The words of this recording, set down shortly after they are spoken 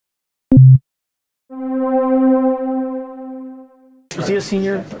Was he a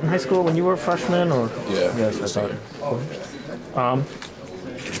senior in high school when you were a freshman, or? Yeah, that's right. I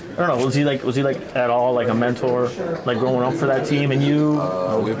don't know. Was he like at all like a mentor, like growing up for that team? And you?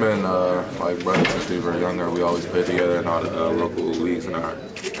 We've been like brothers since we were younger. We always played together in all the local leagues in our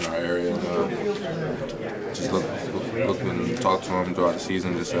area. And, just look and talk to him throughout the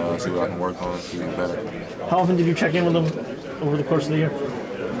season, just see what I can work on, keep getting better. How often did you check in with him over the course of the year?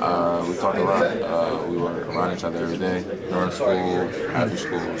 We talked a lot. We were around each other every day, during school, after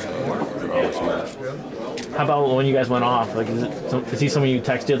school, so we were always together. How about when you guys went off? Like, is he someone you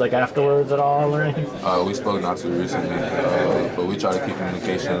texted like afterwards at all or anything? We spoke not too recently, but we try to keep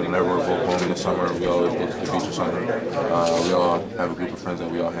communication. Whenever we're both home in the summer, we always go to the beach or something. We all have a group of friends that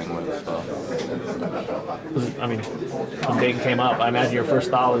we all hang with. So. I mean, when Dayton came up, I imagine your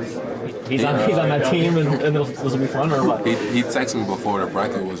first thought was he's on that team and this will be fun, or what? He texted me before the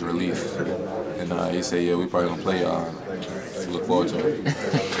bracket was released, and he said, "Yeah, we probably gonna play y'all. Look forward to it."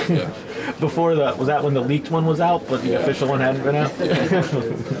 Yeah. Before was that when the leaked one was out, but the official one hadn't been out? Yeah.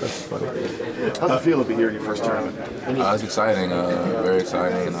 That's funny. How's it feel to be here in your first tournament? It's exciting, very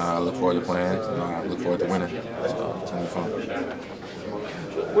exciting. I look forward to playing, and I look forward to winning. So it's gonna be fun.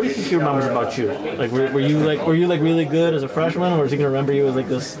 What do you think he remembers about you? Like, were you really good as a freshman, or is he gonna remember you as like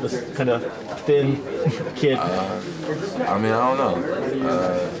this kind of thin kid? I mean, I don't know.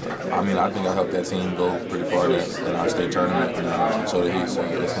 I think I helped that team go pretty far in our state tournament, and so did he. So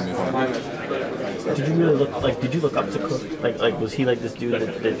it's gonna be fun. Did you really look up to Cooke? Like was he like this dude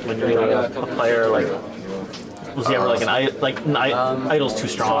that when you were a player, like? Was he ever like an idol's too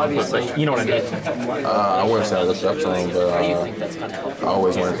strong, but like, you know what I mean? I wouldn't say I looked up to him, but I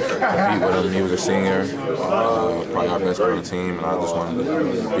always wanted to compete with him. He was a senior, probably our best player on the team, and I just wanted to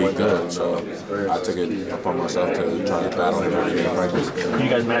be good. So I took it upon myself to try to battle him every day in practice. Did you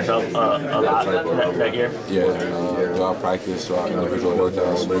guys match up a lot that year? Yeah, throughout practice, throughout individual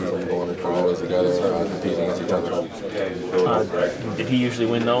workouts, we're always together, competing against each other. Did he usually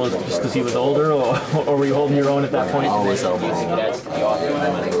win those just because he was older, or were you holding your own at that point? I always held my own.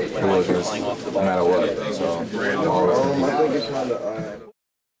 Who was this, no matter what. So, I always compete.